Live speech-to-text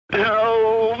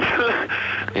Help!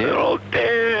 They're all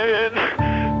dead.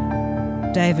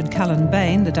 David Cullen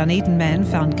Bain, the Dunedin man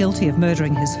found guilty of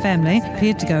murdering his family,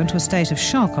 appeared to go into a state of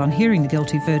shock on hearing the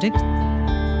guilty verdict.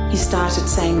 He started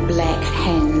saying black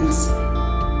hands,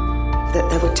 that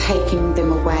they were taking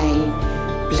them away.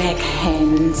 Black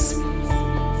hands.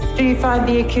 Do you find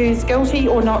the accused guilty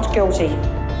or not guilty?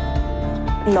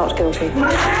 Not guilty.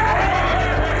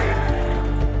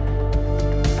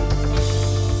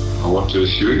 I want to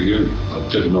assure you, I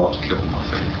did not kill my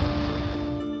family.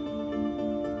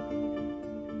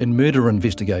 In murder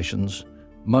investigations,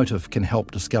 motive can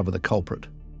help discover the culprit.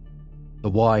 The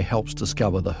why helps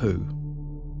discover the who.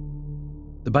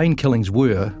 The Bain killings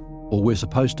were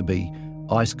supposed to be,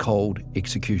 ice-cold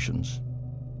executions.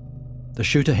 The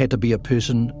shooter had to be a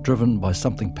person driven by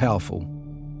something powerful,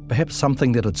 perhaps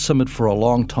something that had simmered for a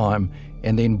long time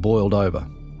and then boiled over.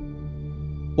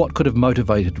 What could have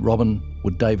motivated Robin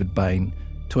or David Bain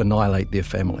to annihilate their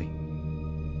family?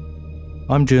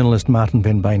 I'm journalist Martin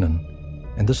van Beynen,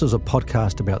 and this is a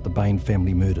podcast about the Bain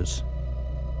family murders.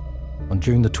 On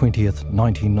June the 20th,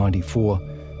 1994,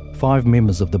 5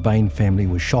 members of the Bain family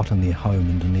were shot in their home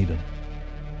in Dunedin.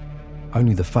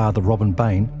 Only the father, Robin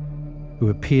Bain, who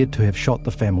appeared to have shot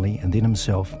the family and then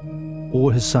himself,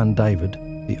 or his son David,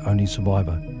 the only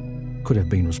survivor, could have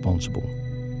been responsible.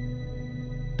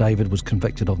 David was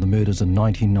convicted of the murders in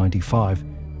 1995,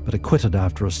 but acquitted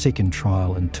after a second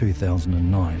trial in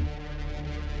 2009.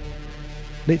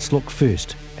 Let's look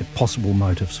first at possible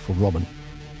motives for Robin.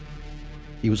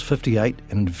 He was 58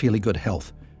 and in fairly good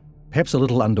health, perhaps a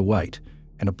little underweight,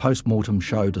 and a post-mortem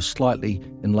showed a slightly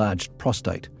enlarged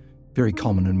prostate, very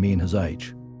common in men his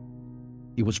age.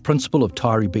 He was principal of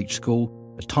Tyree Beach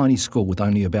School, a tiny school with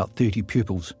only about 30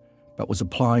 pupils, but was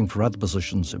applying for other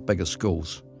positions at bigger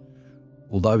schools.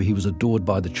 Although he was adored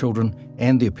by the children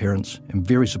and their parents and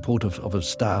very supportive of his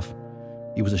staff,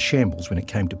 he was a shambles when it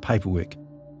came to paperwork,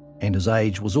 and his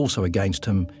age was also against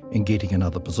him in getting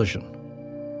another position.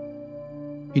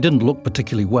 He didn't look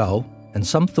particularly well, and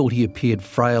some thought he appeared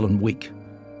frail and weak.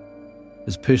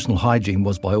 His personal hygiene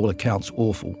was by all accounts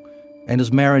awful, and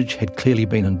his marriage had clearly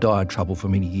been in dire trouble for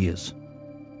many years.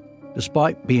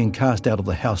 Despite being cast out of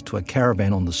the house to a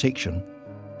caravan on the section,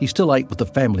 he still ate with the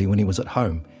family when he was at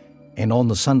home, and on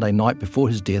the Sunday night before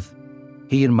his death,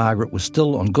 he and Margaret were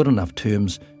still on good enough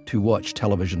terms to watch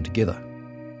television together.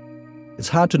 It's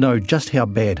hard to know just how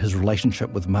bad his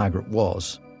relationship with Margaret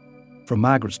was. From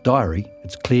Margaret's diary,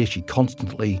 it's clear she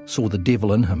constantly saw the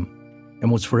devil in him and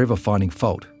was forever finding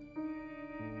fault.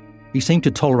 He seemed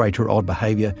to tolerate her odd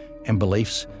behaviour and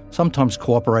beliefs, sometimes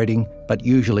cooperating but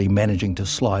usually managing to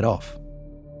slide off.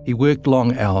 He worked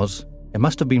long hours and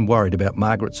must have been worried about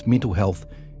Margaret's mental health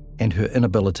and her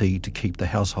inability to keep the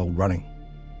household running.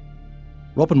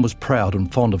 Robin was proud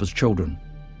and fond of his children.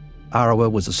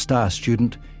 Arawa was a star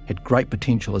student, had great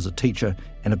potential as a teacher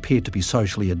and appeared to be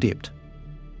socially adept.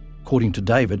 According to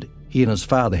David, he and his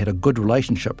father had a good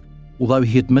relationship, although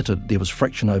he admitted there was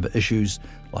friction over issues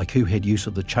like who had use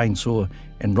of the chainsaw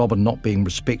and Robin not being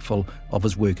respectful of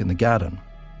his work in the garden.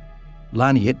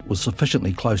 Laniet was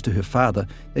sufficiently close to her father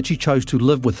that she chose to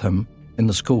live with him in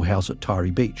the schoolhouse at Tyree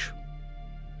Beach.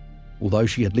 Although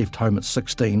she had left home at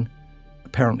 16,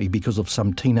 apparently because of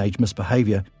some teenage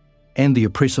misbehaviour and the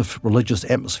oppressive religious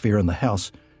atmosphere in the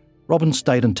house, Robin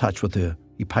stayed in touch with her.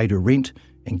 He paid her rent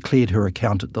and cleared her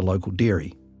account at the local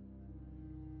dairy.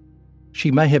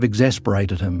 She may have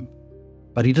exasperated him,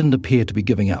 but he didn't appear to be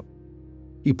giving up.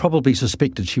 He probably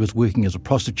suspected she was working as a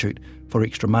prostitute for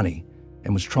extra money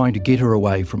and was trying to get her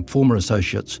away from former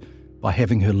associates by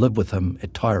having her live with him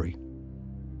at Tyree.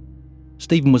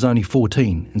 Stephen was only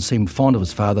 14 and seemed fond of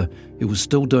his father, who was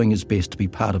still doing his best to be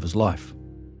part of his life.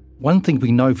 One thing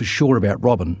we know for sure about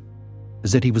Robin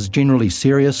is that he was generally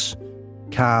serious,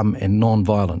 calm and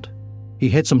non-violent. He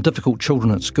had some difficult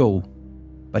children at school,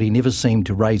 but he never seemed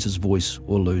to raise his voice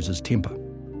or lose his temper.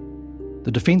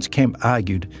 The defence camp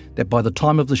argued that by the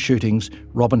time of the shootings,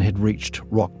 Robin had reached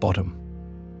rock bottom.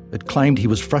 It claimed he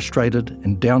was frustrated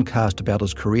and downcast about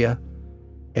his career,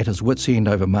 at his wits' end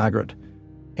over Margaret,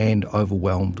 and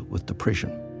overwhelmed with depression.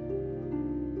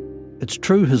 It's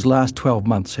true his last 12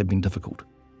 months had been difficult.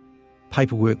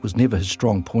 Paperwork was never his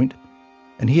strong point,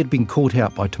 and he had been caught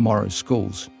out by tomorrow's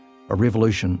schools, a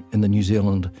revolution in the New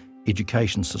Zealand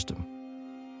education system.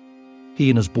 He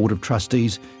and his board of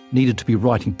trustees needed to be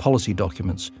writing policy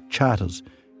documents, charters,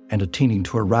 and attending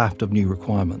to a raft of new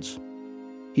requirements.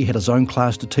 He had his own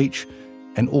class to teach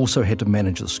and also had to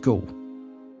manage the school.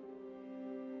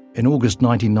 In August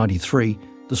 1993,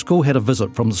 the school had a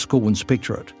visit from the school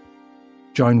inspectorate.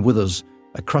 Joan Withers,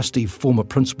 a crusty former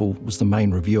principal, was the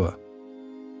main reviewer.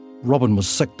 Robin was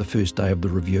sick the first day of the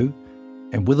review,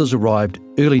 and Withers arrived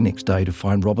early next day to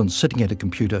find Robin sitting at a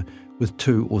computer with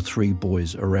 2 or 3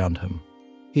 boys around him.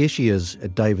 Here she is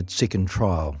at David's second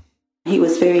trial. He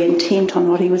was very intent on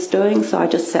what he was doing, so I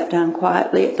just sat down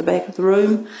quietly at the back of the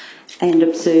room and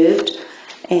observed.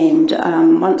 And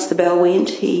once the bell went,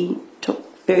 he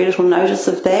took very little notice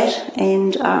of that,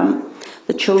 and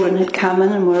the children had come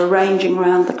in and were arranging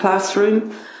around the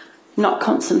classroom, not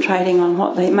concentrating on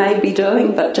what they may be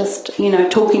doing, but just,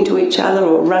 talking to each other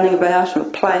or running about or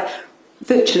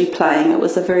virtually playing. It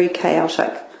was a very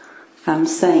chaotic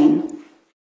scene.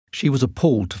 She was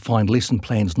appalled to find lesson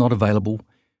plans not available,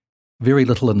 very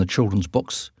little in the children's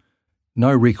books,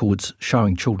 no records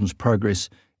showing children's progress,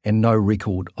 and no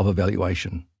record of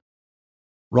evaluation.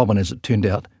 Robin, as it turned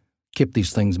out, kept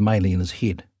these things mainly in his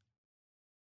head.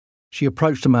 She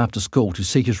approached him after school to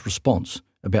seek his response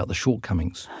about the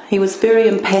shortcomings. He was very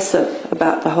impassive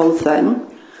about the whole thing,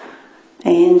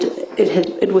 and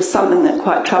it was something that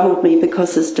quite troubled me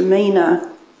because his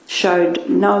demeanour showed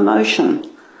no emotion.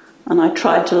 And I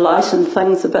tried to lighten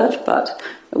things a bit, but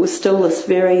it was still this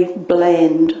very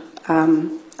bland,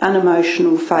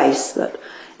 unemotional face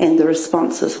and the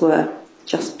responses were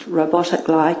just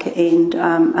robotic-like and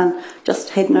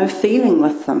just had no feeling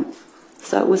with them.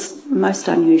 So it was most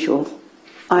unusual.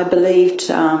 I believed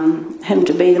him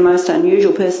to be the most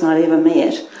unusual person I'd ever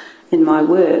met in my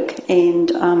work,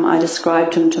 and I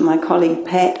described him to my colleague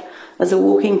Pat as a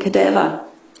walking cadaver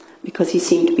because he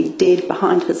seemed to be dead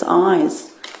behind his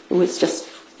eyes. There was just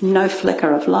no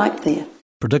flicker of light there.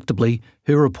 Predictably,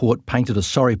 her report painted a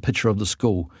sorry picture of the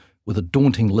school with a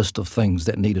daunting list of things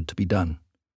that needed to be done.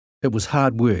 It was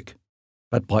hard work,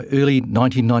 but by early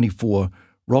 1994,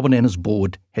 Robin and his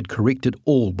board had corrected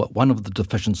all but one of the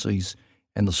deficiencies,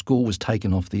 and the school was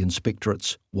taken off the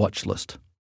inspectorate's watch list.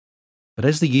 But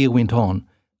as the year went on,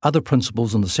 other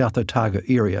principals in the South Otago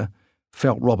area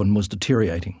felt Robin was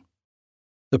deteriorating.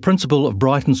 The principal of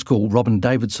Brighton School, Robin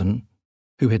Davidson,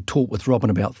 who had taught with Robin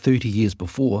about 30 years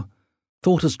before,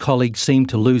 thought his colleague seemed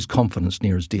to lose confidence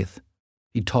near his death.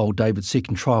 He told David's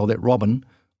second trial that Robin,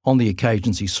 on the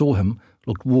occasions he saw him,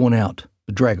 looked worn out,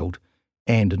 bedraggled,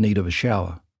 and in need of a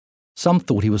shower. Some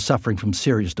thought he was suffering from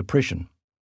serious depression.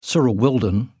 Cyril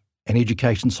Wilden, an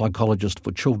education psychologist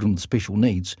for children with special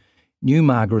needs, knew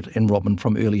Margaret and Robin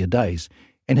from earlier days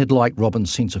and had liked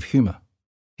Robin's sense of humour.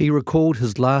 He recalled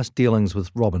his last dealings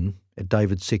with Robin at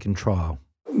David's second trial.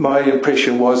 My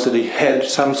impression was that he had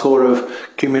some sort of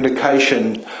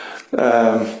communication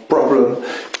problem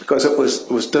because it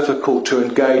was difficult to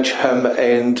engage him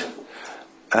and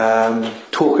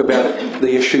talk about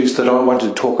the issues that I wanted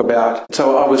to talk about.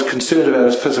 So I was concerned about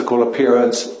his physical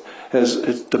appearance,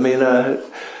 his demeanour.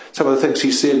 Some of the things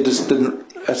he said just didn't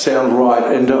sound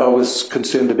right, and I was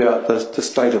concerned about the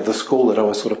state of the school that I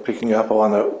was sort of picking up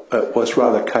on. It was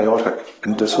rather chaotic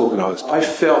and disorganised. I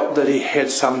felt that he had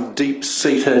some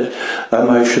deep-seated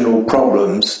emotional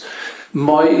problems.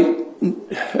 My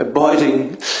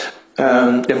abiding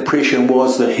impression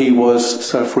was that he was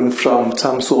suffering from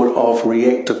some sort of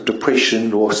reactive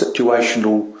depression or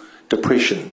situational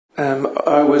depression.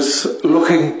 I was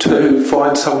looking to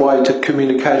find some way to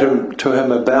communicate to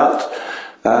him about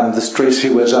the stress he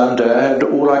was under, and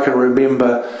all I can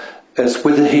remember is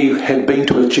whether he had been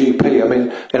to a GP.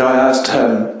 And I asked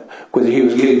him whether he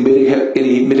was getting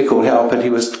any medical help, and he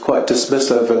was quite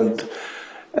dismissive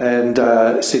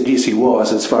and said yes, he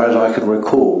was, as far as I can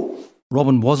recall.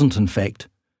 Robin wasn't, in fact,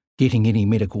 getting any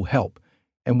medical help,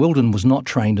 and Wilden was not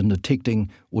trained in detecting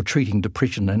or treating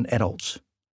depression in adults.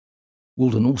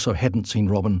 Wilden also hadn't seen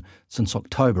Robin since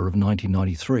October of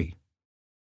 1993.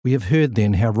 We have heard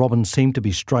then how Robin seemed to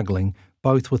be struggling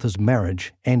both with his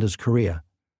marriage and his career.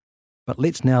 But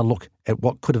let's now look at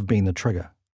what could have been the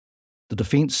trigger. The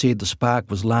defence said the spark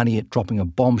was Laniet dropping a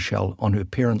bombshell on her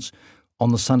parents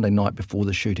on the Sunday night before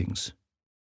the shootings.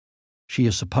 She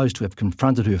is supposed to have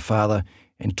confronted her father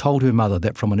and told her mother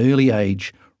that from an early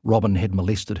age Robin had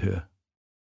molested her.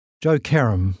 Joe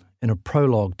Karam, in a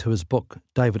prologue to his book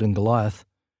David and Goliath,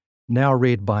 now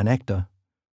read by an actor,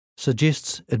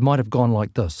 suggests it might have gone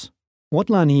like this. What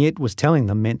Laniet was telling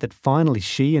them meant that finally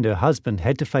she and her husband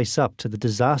had to face up to the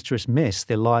disastrous mess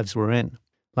their lives were in.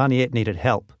 Laniet needed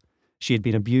help. She had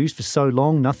been abused for so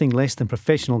long, nothing less than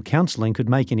professional counselling could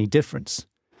make any difference.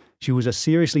 She was a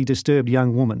seriously disturbed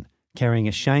young woman, carrying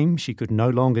a shame she could no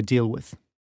longer deal with.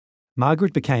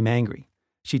 Margaret became angry.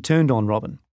 She turned on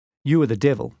Robin. "You are the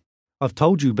devil. I've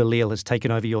told you Belial has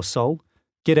taken over your soul.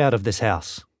 Get out of this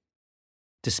house."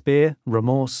 Despair,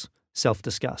 remorse,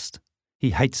 self-disgust. He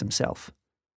hates himself.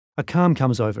 A calm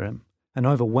comes over him, an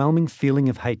overwhelming feeling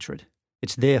of hatred.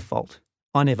 It's their fault.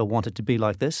 I never wanted to be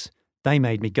like this. They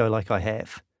made me go like I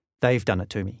have. They've done it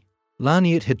to me.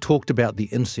 Laniet had talked about the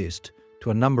incest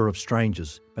to a number of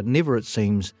strangers, but never, it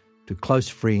seems, to close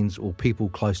friends or people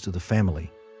close to the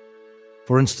family.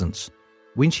 For instance,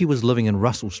 when she was living in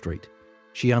Russell Street,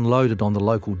 she unloaded on the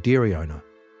local dairy owner,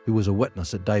 who was a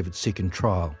witness at David's second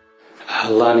trial.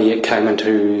 Laniet came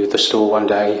into the store one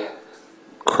day,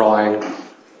 crying,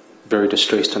 very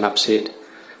distressed and upset.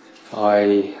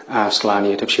 I asked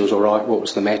Laniet if she was all right, what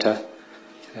was the matter,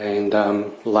 and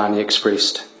Lani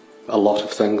expressed a lot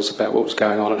of things about what was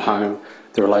going on at home,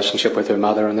 the relationship with her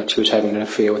mother, and that she was having an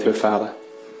affair with her father.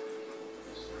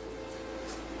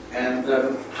 And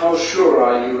how sure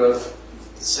are you of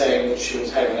saying that she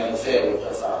was having an affair with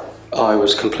her father? I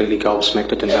was completely gobsmacked.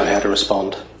 I didn't know how to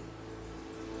respond.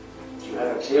 Do you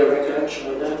have a clear recollection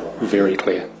of that? Very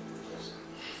clear.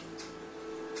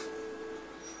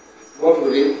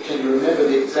 Can you remember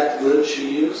the exact words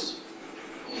she used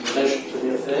in relation to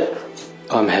the affair?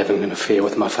 I'm having an affair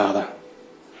with my father.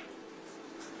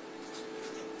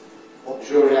 What was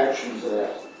your reaction to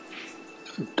that?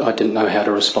 I didn't know how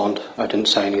to respond. I didn't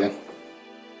say anything.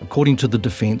 According to the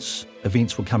defence,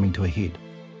 events were coming to a head.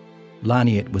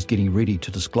 Laniet was getting ready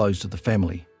to disclose to the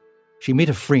family. She met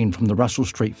a friend from the Russell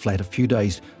Street flat a few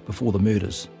days before the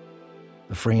murders.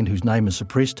 The friend, whose name is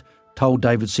suppressed, told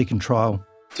David's second trial,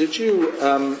 Did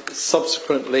you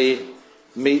subsequently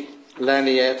meet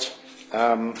Laniet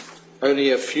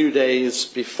only a few days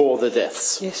before the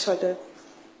deaths? Yes, I did.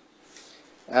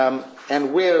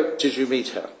 And where did you meet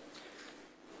her?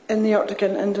 In the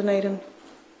Octagon in Dunedin.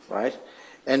 Right.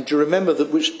 And do you remember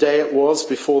which day it was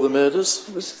before the murders?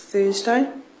 It was Thursday.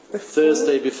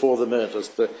 Thursday before the murders.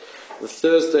 The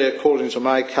Thursday, according to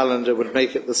my calendar, would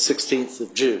make it the 16th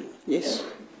of June. Yes.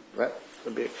 Right.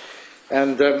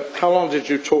 And how long did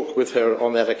you talk with her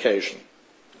on that occasion?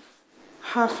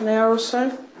 Half an hour or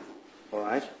so. All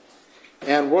right.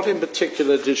 And what in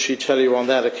particular did she tell you on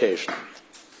that occasion?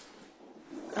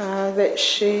 That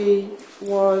she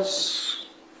was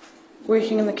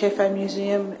working in the Cafe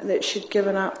Museum, that she'd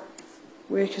given up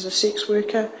work as a sex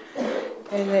worker,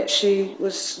 and that she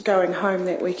was going home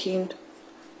that weekend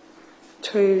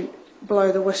to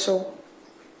blow the whistle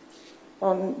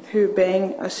on her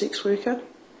being a sex worker.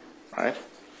 Right.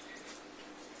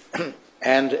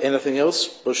 And anything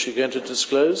else was she going to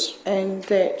disclose? And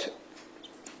that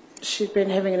she'd been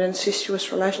having an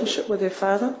incestuous relationship with her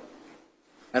father.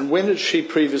 And when had she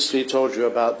previously told you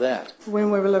about that?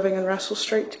 When we were living in Russell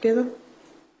Street together.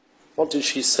 What did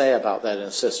she say about that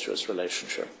incestuous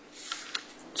relationship?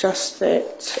 Just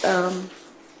that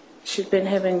she'd been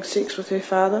having sex with her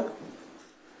father.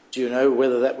 Do you know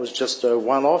whether that was just a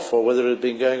one-off or whether it had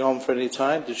been going on for any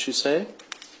time? Did she say?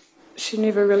 She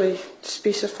never really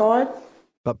specified.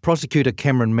 But prosecutor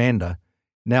Cameron Mander,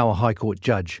 now a High Court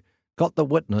judge, got the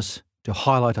witness to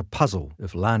highlight a puzzle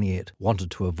if Laniet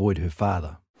wanted to avoid her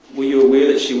father. Were you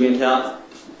aware that she went out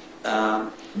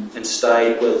and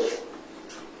stayed with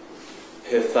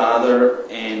her father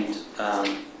and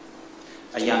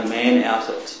a young man out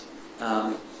at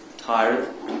Tyree?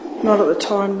 Not at the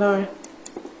time, no.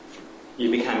 You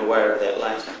became aware of that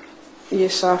later?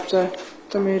 Yes, after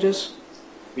the murders.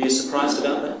 Were you surprised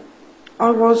about that? I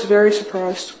was very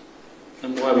surprised.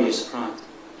 And why were you surprised?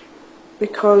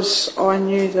 Because I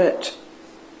knew that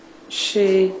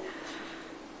she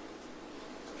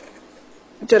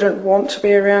didn't want to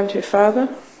be around her father.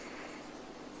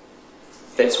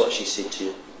 That's what she said to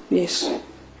you? Yes.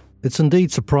 It's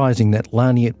indeed surprising that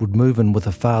Laniet would move in with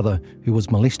a father who was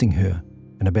molesting her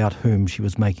and about whom she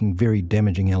was making very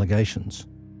damaging allegations.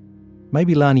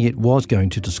 Maybe Laniet was going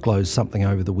to disclose something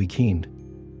over the weekend,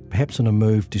 perhaps in a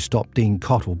move to stop Dean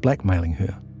Cottle blackmailing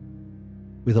her.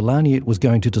 Whether Laniet was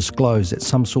going to disclose at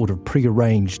some sort of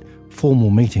pre-arranged formal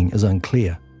meeting is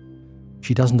unclear.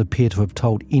 She doesn't appear to have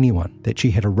told anyone that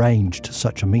she had arranged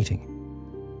such a meeting.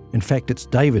 In fact, it's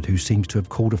David who seems to have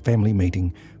called a family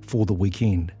meeting for the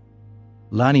weekend.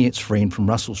 Laniet's friend from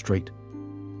Russell Street,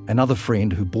 another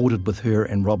friend who boarded with her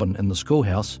and Robin in the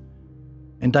schoolhouse,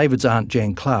 and David's aunt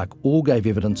Jan Clark all gave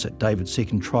evidence at David's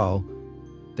second trial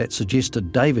that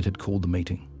suggested David had called the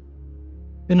meeting.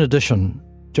 In addition,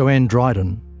 Joanne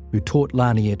Dryden, who taught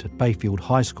Laniet at Bayfield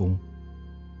High School,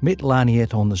 met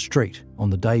Laniet on the street on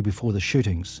the day before the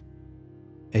shootings,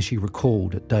 as she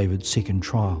recalled at David's second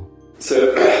trial.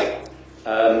 So,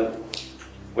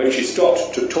 when she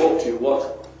stopped to talk to you,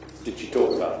 what did she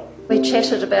talk about? We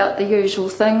chatted about the usual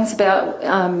things, about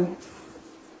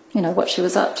what she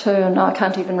was up to, and I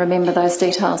can't even remember those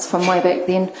details from way back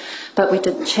then, but we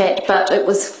did chat. But it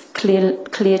was clear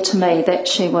to me that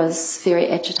she was very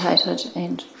agitated.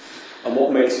 And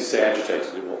what makes you say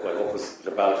agitated in what way? What was it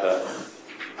about her?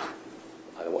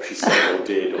 Either what she said or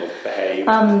did or behaved?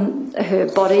 Her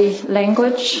body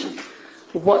language,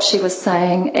 what she was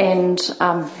saying, and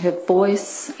her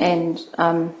voice and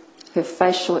her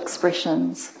facial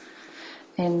expressions.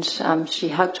 And she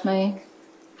hugged me.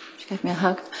 She gave me a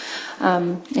hug.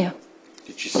 Yeah.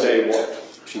 Did she say what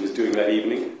she was doing that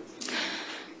evening?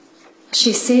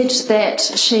 She said that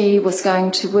she was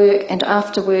going to work, and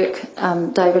after work,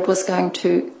 David was going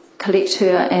to collect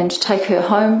her and take her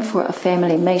home for a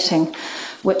family meeting,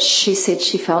 which she said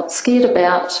she felt scared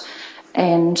about,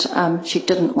 and she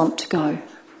didn't want to go.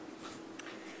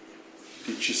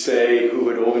 Did she say who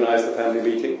had organised the family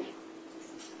meeting?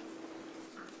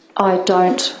 I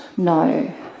don't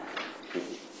know.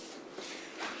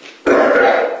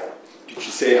 Did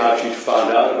she say how she'd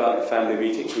found out about the family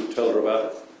meeting? Who told her about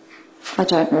it? I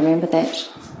don't remember that.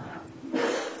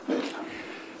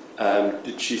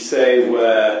 Did she say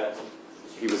where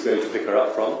he was going to pick her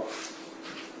up from?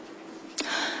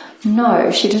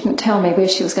 No, she didn't tell me where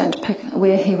she was going to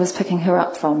where he was picking her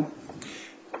up from.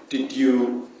 Did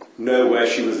you know where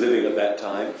she was living at that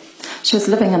time? She was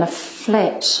living in a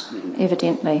flat,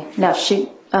 evidently. Now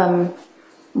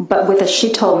but whether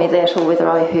she told me that or whether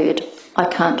I heard, I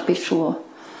can't be sure.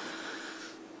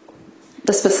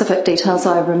 The specific details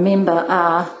I remember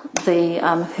are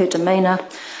her demeanour,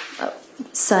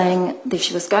 saying that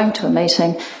she was going to a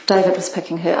meeting, David was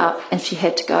picking her up and she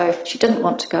had to go. She didn't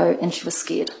want to go and she was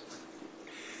scared.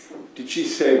 Did she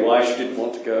say why she didn't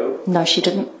want to go? No, she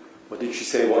didn't. Or did she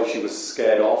say what she was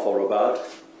scared of or about?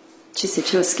 She said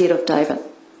she was scared of David.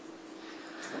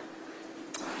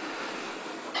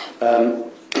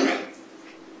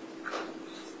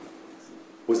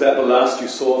 Was that the last you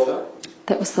saw of her?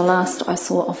 That was the last I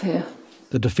saw of her.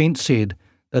 The defence said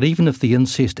that even if the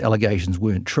incest allegations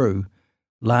weren't true,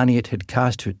 Laniet had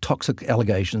cast her toxic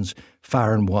allegations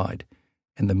far and wide,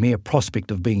 and the mere prospect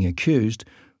of being accused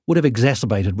would have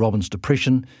exacerbated Robin's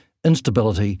depression,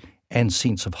 instability and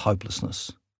sense of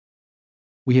hopelessness.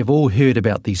 We have all heard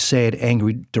about these sad,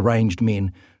 angry, deranged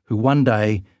men who one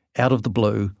day, out of the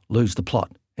blue, lose the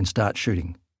plot and start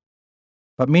shooting.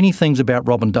 But many things about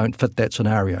Robin don't fit that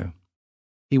scenario.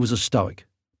 He was a stoic.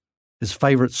 His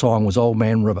favourite song was Old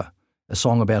Man River, a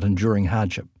song about enduring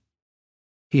hardship.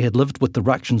 He had lived with the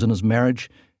ructions in his marriage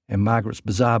and Margaret's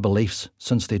bizarre beliefs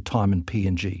since their time in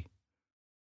PNG.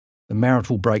 The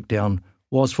marital breakdown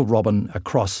was for Robin a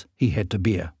cross he had to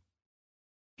bear.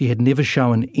 He had never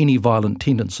shown any violent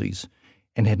tendencies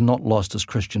and had not lost his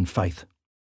Christian faith.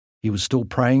 He was still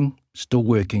praying, still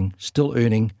working, still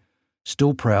earning,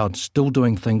 still proud, still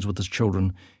doing things with his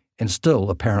children, and still,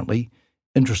 apparently,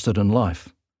 interested in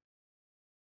life.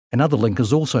 Another link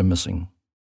is also missing.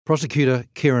 Prosecutor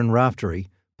Kieran Raftery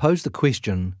posed the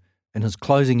question in his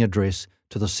closing address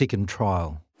to the second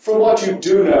trial. From what you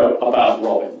do know about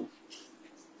Robin,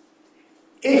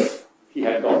 if he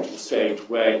had got to the stage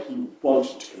where he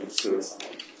wanted to commit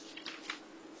suicide,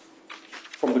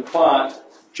 from the quiet,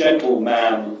 gentle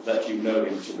man that you know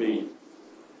him to be,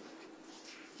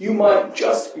 you might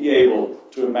just be able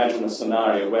to imagine a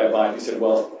scenario whereby he said,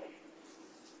 well,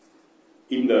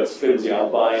 even though it's flimsy,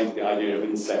 I'll buy into the idea of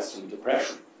incest and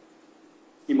depression.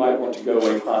 He might want to go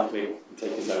away quietly and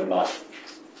take his own life.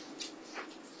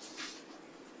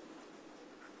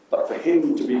 But for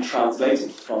him to be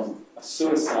translated from a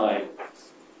suicide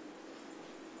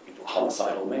into a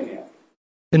homicidal maniac.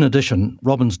 In addition,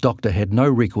 Robin's doctor had no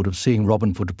record of seeing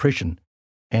Robin for depression,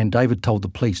 and David told the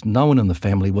police no one in the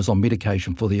family was on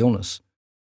medication for the illness.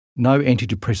 No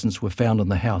antidepressants were found in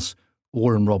the house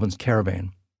or in Robin's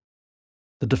caravan.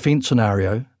 The defence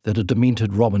scenario that a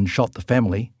demented Robin shot the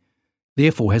family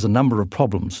therefore has a number of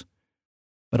problems,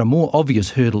 but a more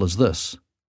obvious hurdle is this.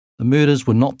 The murders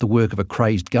were not the work of a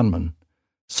crazed gunman,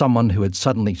 someone who had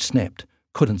suddenly snapped,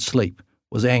 couldn't sleep,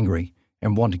 was angry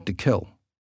and wanting to kill.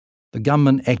 The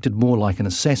gunman acted more like an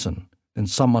assassin than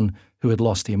someone who had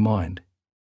lost their mind.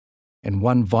 And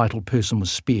one vital person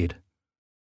was spared.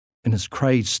 In his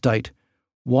crazed state,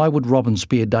 why would Robin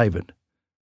spare David,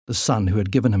 the son who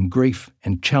had given him grief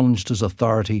and challenged his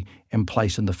authority and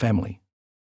place in the family?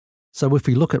 So if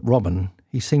we look at Robin,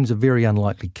 he seems a very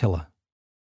unlikely killer.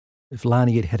 If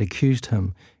Laniet had accused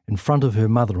him in front of her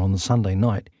mother on the Sunday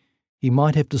night, he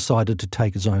might have decided to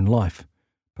take his own life.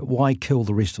 But why kill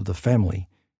the rest of the family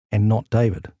and not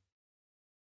David?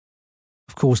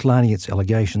 Of course, Laniet's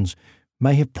allegations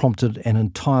may have prompted an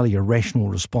entirely irrational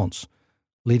response,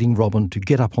 leading Robin to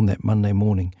get up on that Monday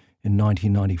morning in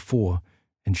 1994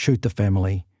 and shoot the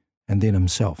family and then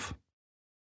himself.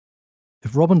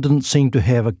 If Robin didn't seem to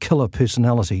have a killer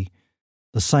personality,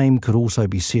 the same could also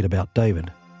be said about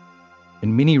David.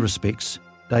 In many respects,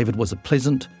 David was a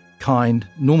pleasant, kind,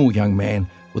 normal young man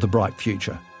with a bright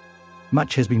future.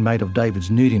 Much has been made of David's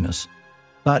nerdiness,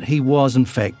 but he was in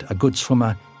fact a good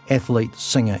swimmer, athlete,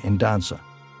 singer and dancer.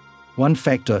 One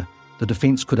factor the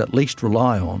defence could at least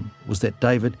rely on was that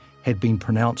David had been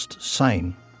pronounced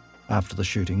sane after the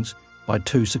shootings by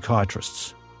 2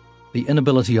 psychiatrists. The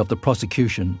inability of the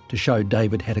prosecution to show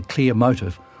David had a clear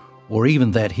motive, or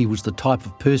even that he was the type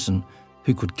of person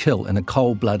who could kill in a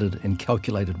cold-blooded and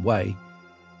calculated way,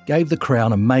 gave the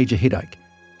Crown a major headache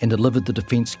and delivered the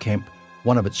defence camp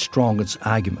one of its strongest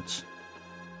arguments.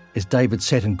 As David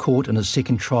sat in court in his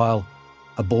second trial,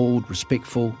 a bald,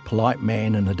 respectful, polite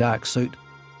man in a dark suit,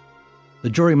 the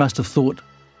jury must have thought,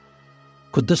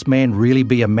 could this man really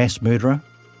be a mass murderer?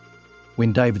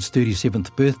 When David's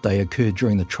 37th birthday occurred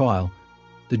during the trial,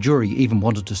 the jury even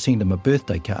wanted to send him a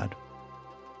birthday card.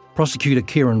 Prosecutor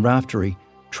Kieran Raftery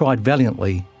tried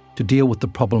valiantly to deal with the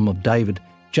problem of David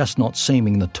just not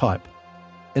seeming the type.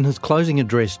 In his closing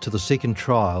address to the second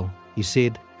trial, he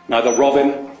said, "Neither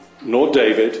Robin nor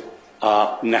David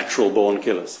are natural-born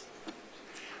killers.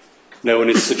 No one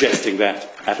is suggesting that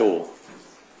at all.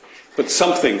 But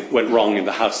something went wrong in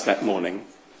the house that morning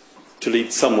to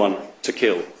lead someone to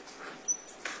kill.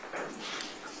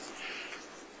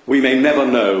 We may never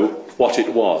know what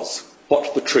it was,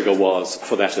 what the trigger was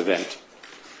for that event.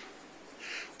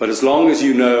 But as long as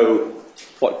you know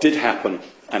what did happen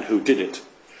and who did it,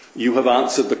 you have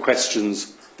answered the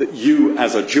questions that you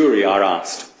as a jury are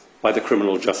asked by the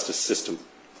criminal justice system.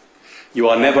 You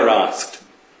are never asked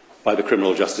by the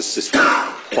criminal justice system,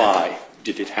 why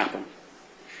did it happen?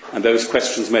 And those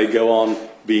questions may go on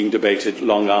being debated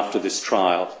long after this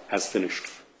trial has finished."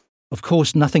 Of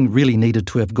course, nothing really needed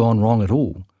to have gone wrong at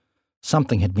all.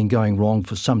 Something had been going wrong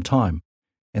for some time,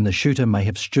 and the shooter may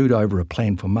have stewed over a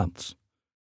plan for months.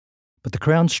 But the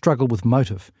Crown's struggle with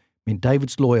motive meant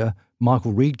David's lawyer,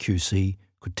 Michael Reid QC,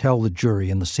 could tell the jury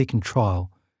in the second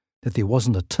trial that there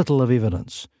wasn't a tittle of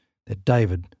evidence that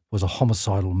David was a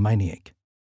homicidal maniac.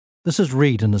 This is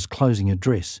Reid in his closing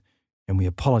address, and we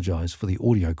apologise for the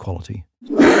audio quality.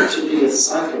 You don't have to be a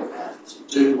psychopath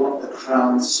to do what the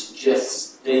Crown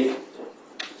suggests David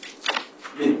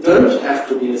did. You don't have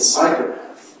to be a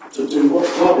psychopath to do what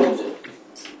Robin did.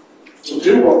 To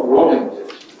do what Robin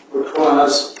did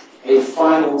requires a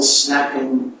final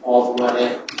snapping of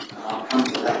whatever, and I'll come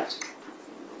to that.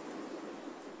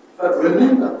 But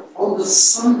remember, on the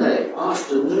Sunday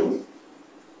afternoon,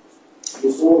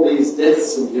 before these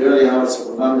deaths in the early hours of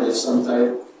the Monday,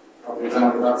 Sunday, probably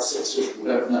around about 6ish, we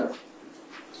don't know,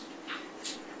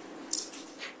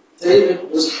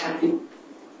 David was happy,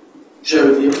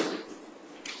 jovial.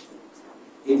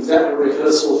 He was at a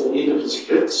rehearsal for Oedipus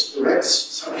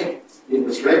Rex. He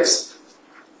was Rex.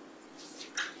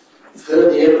 You've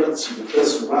heard the evidence from the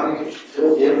person running it, you've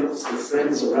heard the evidence of the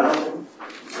friends around him.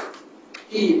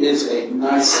 He is a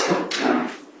nice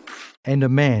man. And a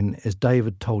man, as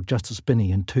David told Justice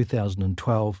Binney in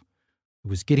 2012, who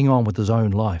was getting on with his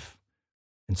own life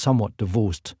and somewhat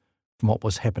divorced from what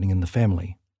was happening in the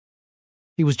family.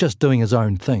 He was just doing his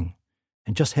own thing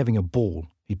and just having a ball,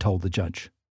 he told the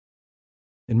judge.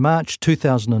 In March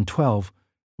 2012,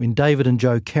 when David and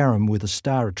Joe Karam were the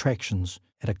star attractions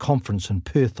at a conference in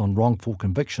Perth on wrongful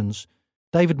convictions,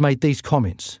 David made these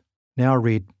comments, now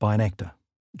read by an actor.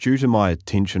 Due to my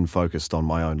attention focused on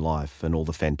my own life and all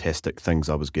the fantastic things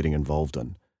I was getting involved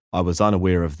in, I was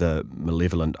unaware of the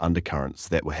malevolent undercurrents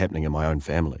that were happening in my own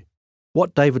family.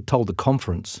 What David told the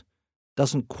conference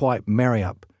doesn't quite marry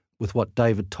up with what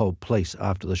David told police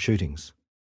after the shootings.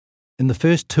 In the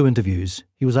first 2 interviews,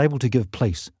 he was able to give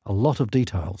police a lot of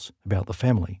details about the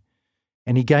family,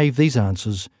 and he gave these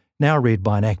answers, now read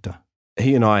by an actor.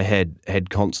 He and I had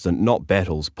constant, not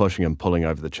battles, pushing and pulling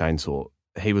over the chainsaw.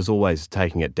 He was always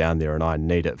taking it down there and I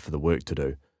need it for the work to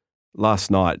do.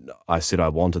 Last night, I said I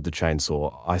wanted the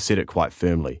chainsaw. I said it quite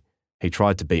firmly. He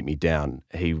tried to beat me down.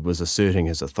 He was asserting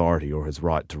his authority or his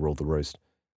right to rule the roost.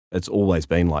 It's always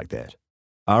been like that.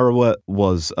 Arawa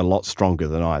was a lot stronger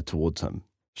than I towards him.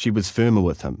 She was firmer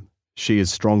with him. She is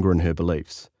stronger in her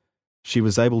beliefs. She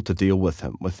was able to deal with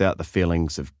him without the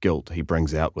feelings of guilt he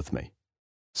brings out with me.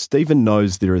 Stephen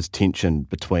knows there is tension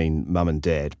between Mum and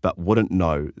Dad, but wouldn't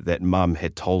know that Mum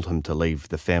had told him to leave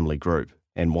the family group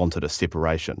and wanted a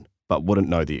separation, but wouldn't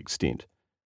know the extent.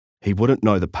 He wouldn't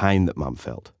know the pain that Mum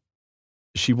felt.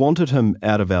 She wanted him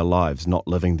out of our lives, not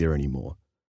living there anymore.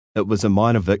 It was a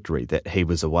minor victory that he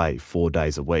was away 4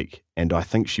 days a week, and I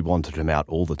think she wanted him out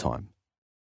all the time.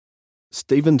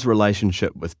 Stephen's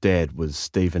relationship with Dad was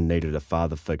Stephen needed a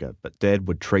father figure, but Dad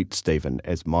would treat Stephen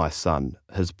as my son,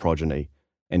 his progeny,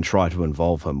 and try to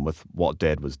involve him with what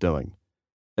Dad was doing.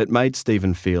 It made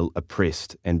Stephen feel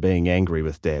oppressed and being angry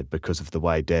with Dad because of the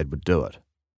way Dad would do it.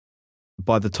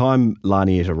 By the time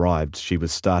Laniet arrived, she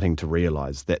was starting to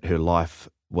realise that her life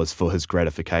was for his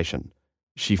gratification.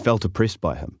 She felt oppressed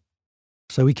by him.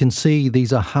 So we can see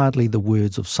these are hardly the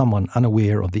words of someone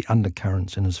unaware of the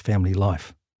undercurrents in his family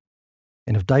life.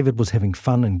 And if David was having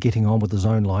fun and getting on with his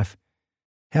own life,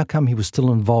 how come he was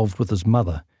still involved with his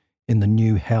mother in the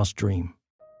new house dream?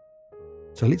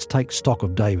 So let's take stock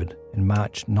of David in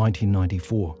March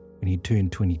 1994 when he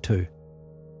turned 22.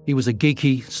 He was a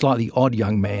geeky, slightly odd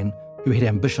young man who had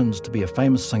ambitions to be a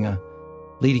famous singer,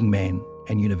 leading man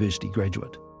and university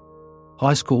graduate.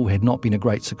 High school had not been a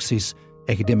great success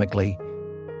academically,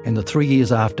 and the 3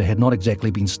 years after had not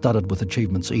exactly been studded with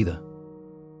achievements either.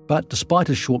 But despite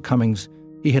his shortcomings,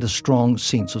 he had a strong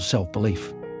sense of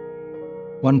self-belief.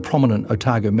 One prominent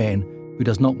Otago man who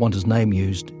does not want his name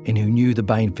used and who knew the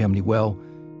Bain family well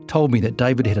told me that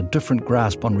David had a different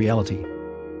grasp on reality,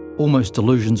 almost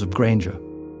delusions of grandeur.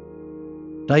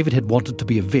 David had wanted to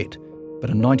be a vet, but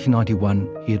in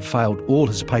 1991 he had failed all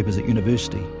his papers at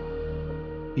university.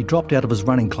 He dropped out of his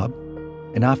running club,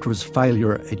 and after his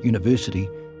failure at university,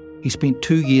 he spent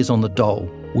 2 years on the dole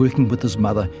working with his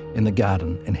mother in the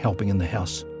garden and helping in the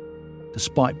house,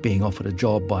 despite being offered a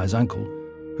job by his uncle,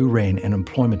 who ran an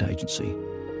employment agency.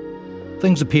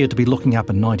 Things appeared to be looking up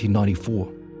in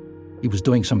 1994. He was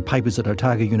doing some papers at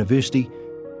Otago University,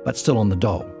 but still on the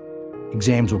dole.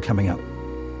 Exams were coming up.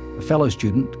 A fellow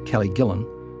student, Kelly Gillen,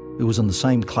 who was in the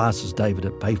same class as David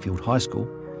at Bayfield High School,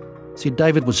 said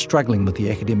David was struggling with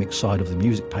the academic side of the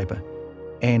music paper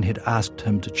and had asked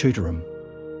him to tutor him.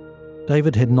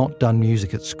 David had not done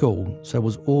music at school, so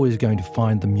was always going to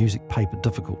find the music paper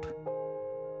difficult.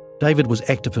 David was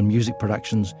active in music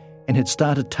productions and had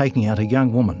started taking out a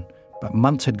young woman, but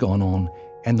months had gone on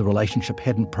and the relationship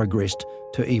hadn't progressed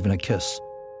to even a kiss.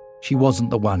 She wasn't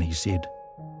the one, he said.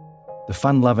 The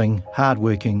fun-loving,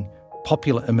 hard-working,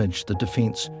 popular image the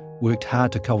Defence worked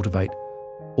hard to cultivate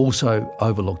also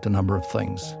overlooked a number of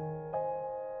things.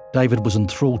 David was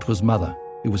enthralled to his mother,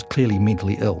 who was clearly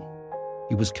mentally ill.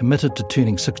 He was committed to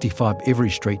turning 65 Every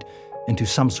Street into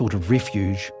some sort of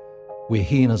refuge where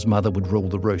he and his mother would rule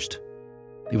the roost.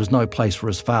 There was no place for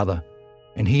his father,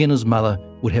 and he and his mother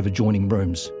would have adjoining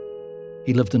rooms.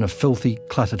 He lived in a filthy,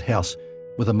 cluttered house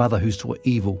with a mother who saw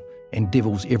evil and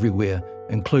devils everywhere,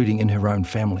 including in her own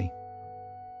family.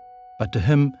 But to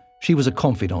him, she was a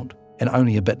confidant and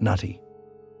only a bit nutty.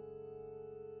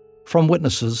 From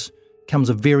witnesses comes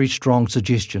a very strong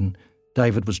suggestion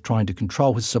David was trying to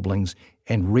control his siblings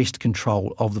and wrest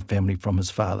control of the family from his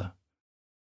father.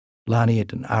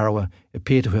 Laniet and Arawa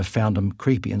appear to have found him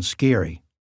creepy and scary.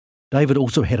 David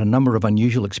also had a number of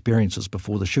unusual experiences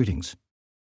before the shootings.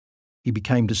 He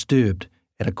became disturbed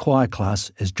at a choir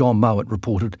class, as John Mowat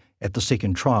reported at the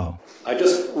second trial. I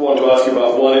just want to ask you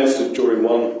about one incident during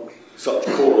one such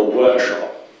choral workshop.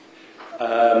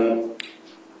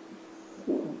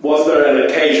 Was there an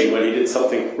occasion when he did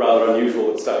something rather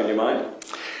unusual that stuck in your mind?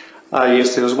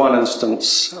 Yes, there was one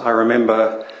instance. I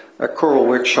remember a choral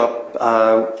workshop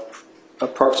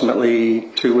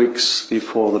approximately 2 weeks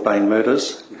before the Bain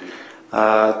murders,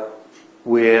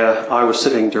 where I was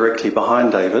sitting directly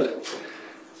behind David.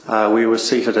 We were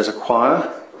seated as a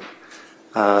choir.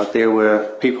 There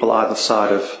were people either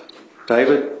side of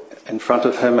David, in front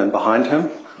of him and behind him.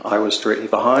 I was directly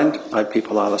behind. I had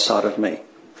people either side of me.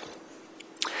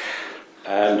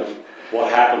 And what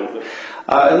happened?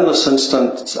 In this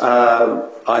instance,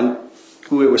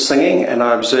 we were singing, and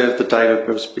I observed that David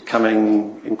was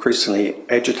becoming increasingly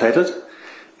agitated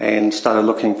and started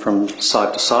looking from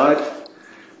side to side.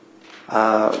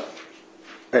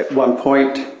 At one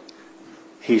point,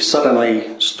 he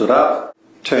suddenly stood up,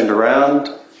 turned around,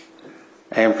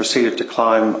 and proceeded to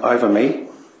climb over me.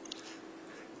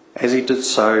 As he did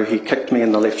so, he kicked me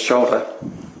in the left shoulder.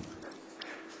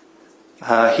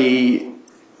 He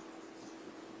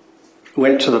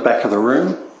went to the back of the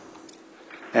room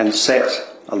and sat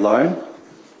alone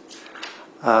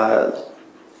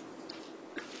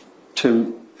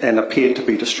and appeared to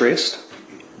be distressed.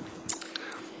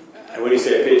 And when you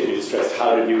say appeared to be distressed,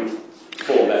 how did you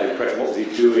form that impression? What was he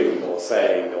doing or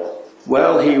saying?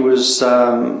 Well, he was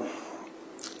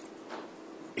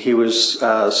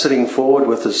sitting forward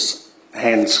with his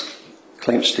hands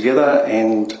clenched together,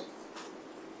 and it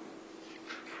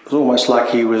was almost like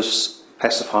he was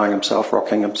pacifying himself,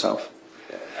 rocking himself.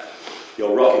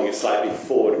 You're rocking it slightly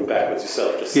forward and backwards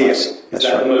yourself, just yes, slightly. Is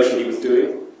that right. The motion he was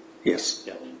doing? Yes.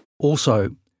 Yeah.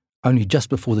 Also, only just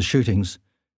before the shootings,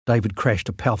 David crashed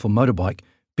a powerful motorbike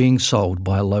being sold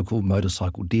by a local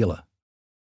motorcycle dealer.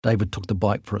 David took the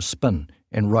bike for a spin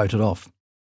and wrote it off.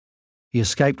 He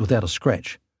escaped without a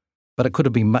scratch, but it could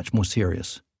have been much more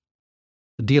serious.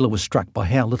 The dealer was struck by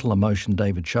how little emotion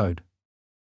David showed.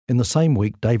 In the same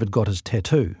week, David got his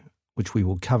tattoo, which we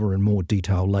will cover in more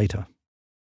detail later.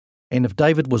 And if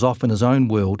David was off in his own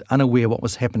world, unaware what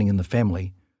was happening in the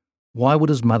family, why would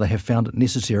his mother have found it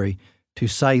necessary to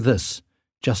say this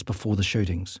just before the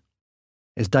shootings?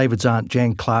 As David's aunt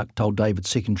Jan Clark told David's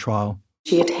second trial,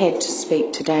 she had had to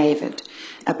speak to David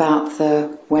about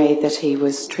the way that he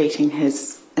was treating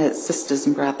his sisters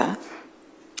and brother.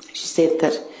 She said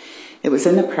that it was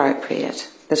inappropriate,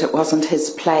 that it wasn't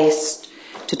his place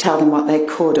to tell them what they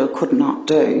could or could not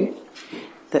do,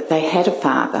 that they had a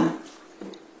father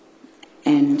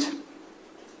and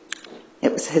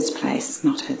it was his place,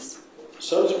 not his.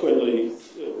 Subsequently,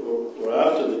 or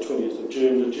after the 20th of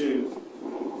June, did you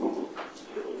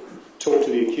talk to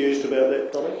the accused about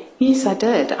that comment? Yes, I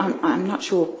did. I'm not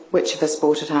sure which of us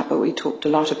brought it up, but we talked a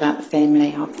lot about the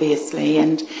family, obviously,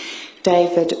 and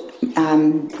David,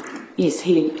 yes,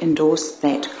 he endorsed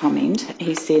that comment.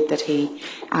 He said that he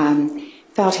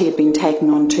felt he had been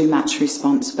taking on too much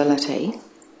responsibility,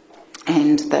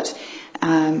 and that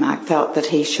I felt that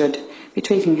he should be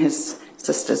treating his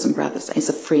sisters and brothers as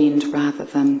a friend rather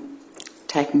than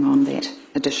taking on that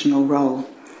additional role.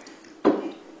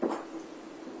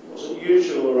 Was it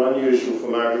usual or unusual for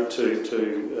Margaret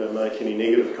to make any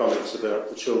negative comments about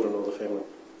the children or the family?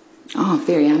 Oh,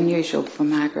 very unusual for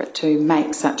Margaret to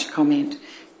make such a comment.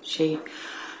 She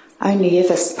only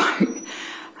ever spoke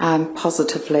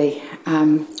positively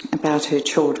about her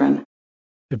children.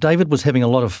 If David was having a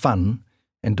lot of fun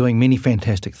and doing many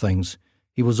fantastic things,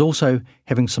 he was also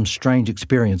having some strange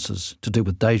experiences to do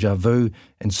with déjà vu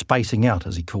and spacing out,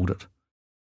 as he called it.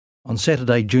 On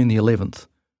Saturday, June the 11th,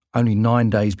 only 9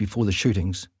 days before the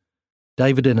shootings,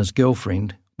 David and his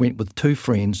girlfriend went with 2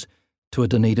 friends to a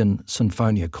Dunedin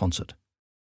Sinfonia concert.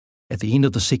 At the end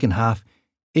of the second half,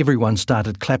 everyone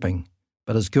started clapping,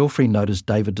 but his girlfriend noticed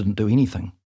David didn't do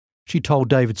anything. She told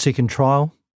David's second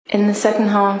trial, in the second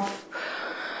half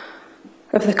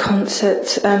of the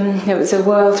concert, it was a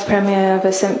world premiere of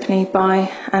a symphony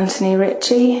by Anthony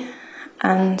Ritchie,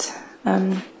 and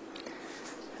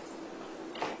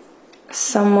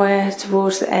somewhere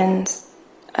towards the end,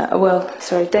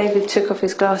 David took off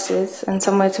his glasses, and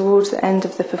somewhere towards the end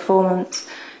of the performance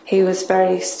he was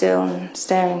very still and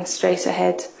staring straight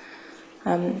ahead.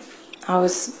 I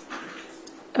was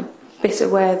a bit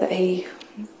aware that he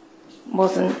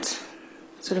wasn't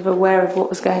sort of aware of what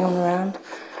was going on around,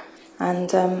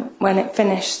 and when it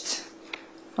finished,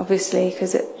 obviously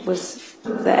because it was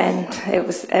the end, it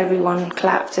was everyone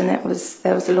clapped and there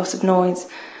was a lot of noise,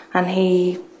 and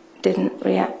he didn't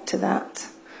react to that,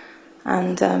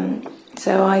 and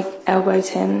so I elbowed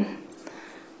him,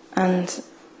 and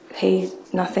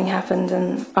nothing happened,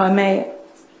 and I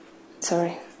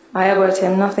elbowed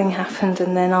him, nothing happened,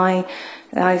 and then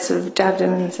I sort of jabbed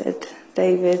him and said,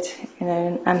 David,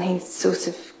 and he sort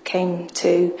of came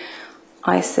to.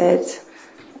 I said,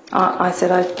 I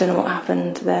don't know what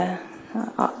happened there.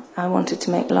 I wanted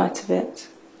to make light of it.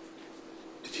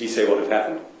 Did he say what had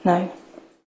happened? No.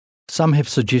 Some have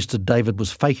suggested David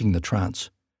was faking the trance,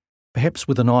 perhaps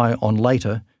with an eye on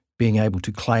later being able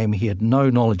to claim he had no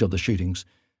knowledge of the shootings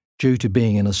due to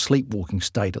being in a sleepwalking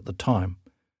state at the time.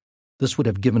 This would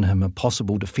have given him a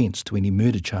possible defence to any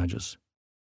murder charges.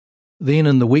 Then,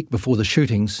 in the week before the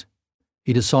shootings,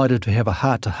 he decided to have a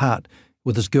heart-to-heart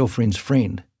with his girlfriend's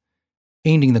friend,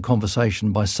 ending the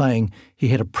conversation by saying he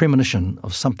had a premonition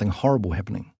of something horrible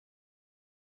happening.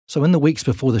 So in the weeks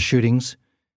before the shootings,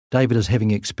 David is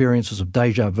having experiences of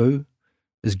déjà vu,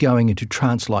 is going into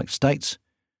trance-like states,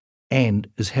 and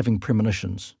is having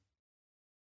premonitions.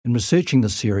 In researching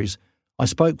this series, I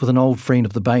spoke with an old friend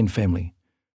of the Bain family,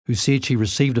 who said she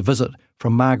received a visit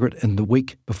from Margaret in the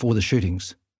week before the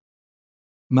shootings.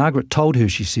 Margaret told her,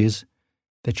 she says,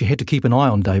 that she had to keep an eye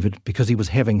on David because he was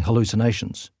having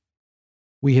hallucinations.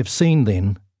 We have seen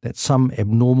then that some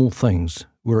abnormal things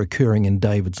were occurring in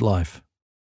David's life.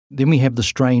 Then we have the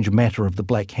strange matter of the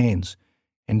black hands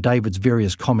and David's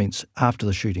various comments after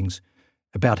the shootings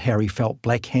about how he felt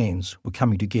black hands were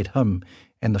coming to get him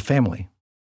and the family.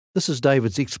 This is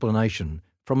David's explanation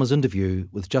from his interview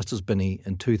with Justice Binney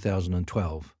in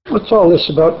 2012. What's all this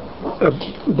about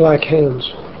black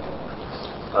hands?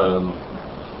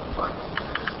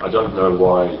 I don't know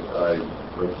why I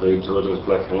referred to it as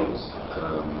black hands.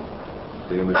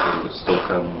 The imagery that still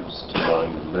comes to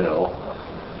mind now.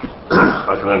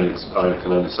 I can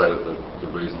only say that the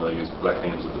reason I used black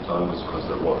hands at the time was because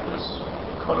that was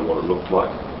kind of what it looked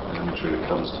like. The imagery that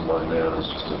comes to mind now is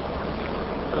just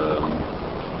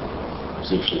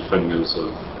essentially fingers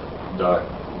of dark,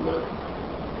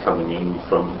 coming in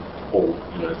from all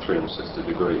 360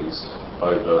 degrees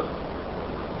over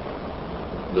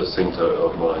the centre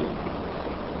of my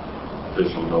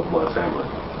vision of my family.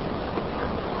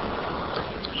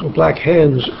 So black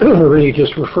hands really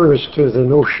just refers to the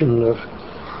notion of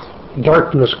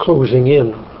darkness closing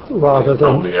in rather than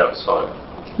on the outside.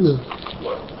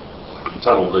 Like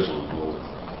tunnel vision. Or,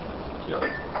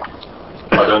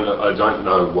 I don't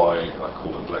know why I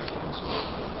call them black hands.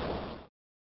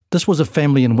 This was a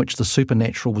family in which the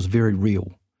supernatural was very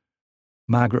real.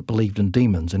 Margaret believed in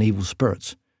demons and evil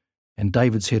spirits, and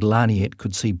David said Laniet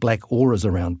could see black auras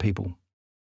around people.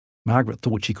 Margaret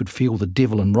thought she could feel the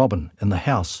devil in Robin, in the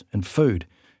house, in food,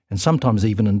 and sometimes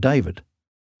even in David.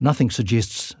 Nothing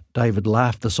suggests David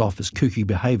laughed this off as kooky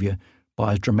behaviour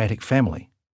by his dramatic family.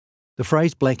 The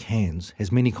phrase black hands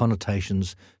has many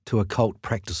connotations to occult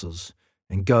practices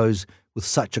and goes with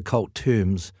such occult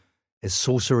terms as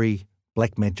sorcery,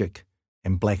 black magic,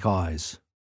 and black eyes.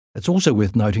 It's also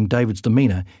worth noting David's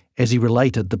demeanour as he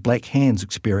related the black hands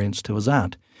experience to his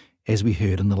aunt, as we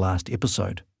heard in the last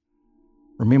episode.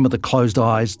 Remember the closed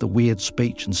eyes, the weird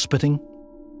speech and spitting?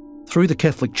 Through the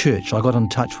Catholic Church, I got in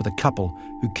touch with a couple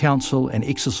who counsel and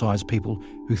exorcise people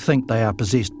who think they are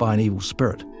possessed by an evil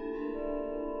spirit.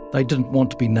 They didn't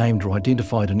want to be named or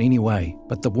identified in any way,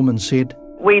 but the woman said,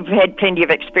 "We've had plenty of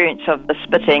experience of the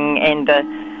spitting and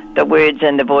the words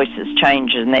and the voices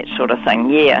change and that sort of thing,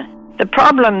 yeah. The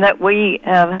problem that we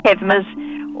have is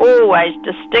always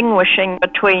distinguishing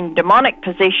between demonic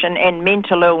possession and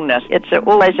mental illness. It's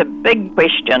always a big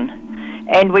question,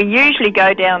 and we usually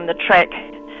go down the track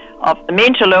of the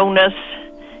mental illness,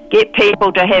 get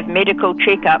people to have medical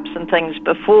checkups and things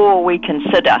before we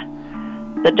consider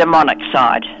the demonic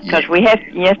side, because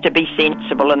you have to be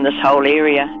sensible in this whole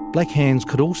area. Black hands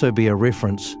could also be a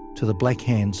reference to the black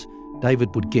hands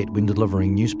David would get when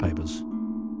delivering newspapers.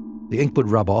 The ink would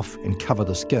rub off and cover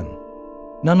the skin.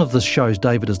 None of this shows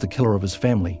David as the killer of his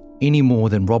family, any more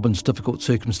than Robin's difficult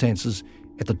circumstances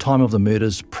at the time of the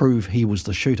murders prove he was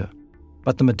the shooter.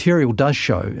 But the material does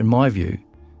show, in my view,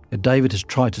 that David has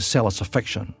tried to sell us a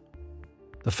fiction.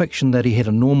 The fiction that he had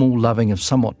a normal, loving, if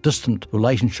somewhat distant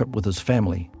relationship with his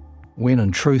family, when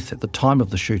in truth, at the time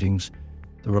of the shootings,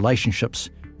 the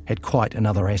relationships had quite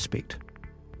another aspect.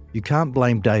 You can't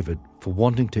blame David for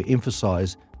wanting to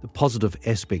emphasise the positive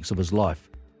aspects of his life,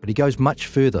 but he goes much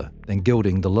further than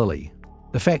gilding the lily.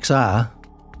 The facts are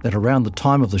that around the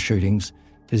time of the shootings,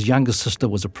 his younger sister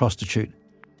was a prostitute,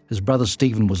 his brother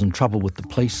Stephen was in trouble with the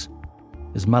police,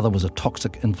 his mother was a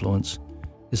toxic influence,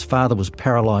 his father was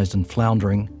paralysed and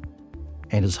floundering,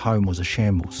 and his home was a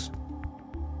shambles.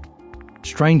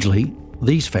 Strangely,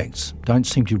 these facts don't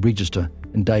seem to register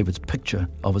in David's picture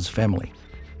of his family.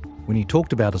 When he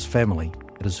talked about his family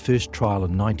at his first trial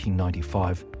in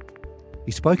 1995,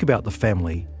 he spoke about the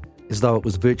family as though it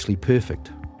was virtually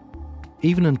perfect.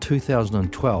 Even in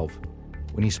 2012,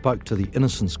 when he spoke to the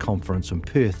Innocence Conference in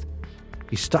Perth,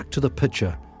 he stuck to the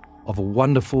picture of a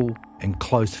wonderful and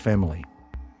close family.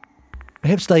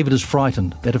 Perhaps David is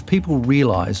frightened that if people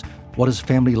realise what his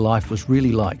family life was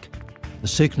really like, the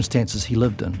circumstances he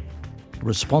lived in, the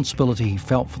responsibility he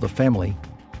felt for the family,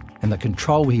 and the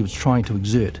control he was trying to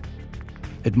exert,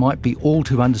 it might be all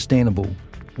too understandable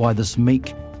why this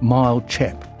meek, mild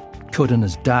chap could, in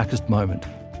his darkest moment,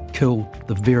 kill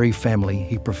the very family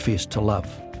he professed to love.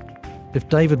 If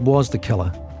David was the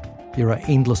killer, there are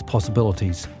endless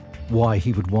possibilities why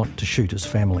he would want to shoot his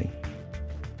family.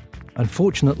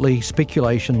 Unfortunately,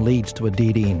 speculation leads to a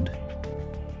dead end.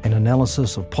 An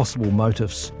analysis of possible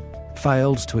motives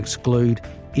fails to exclude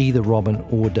either Robin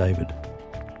or David.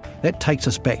 That takes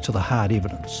us back to the hard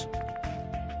evidence.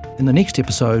 In the next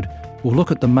episode, we'll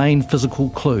look at the main physical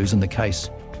clues in the case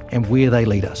and where they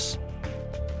lead us.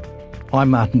 I'm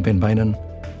Martin van Bainen.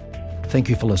 Thank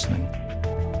you for listening.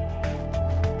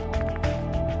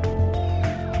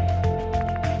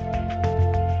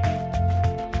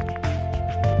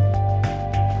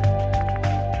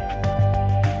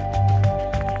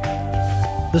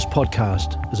 This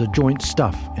podcast is a joint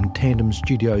Stuff and Tandem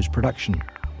Studios production,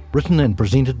 written and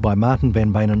presented by Martin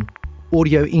van Bainen,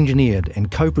 audio engineered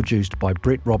and co-produced by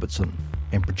Brett Robertson,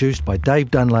 and produced by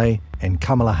Dave Dunlay and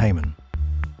Kamala Heyman.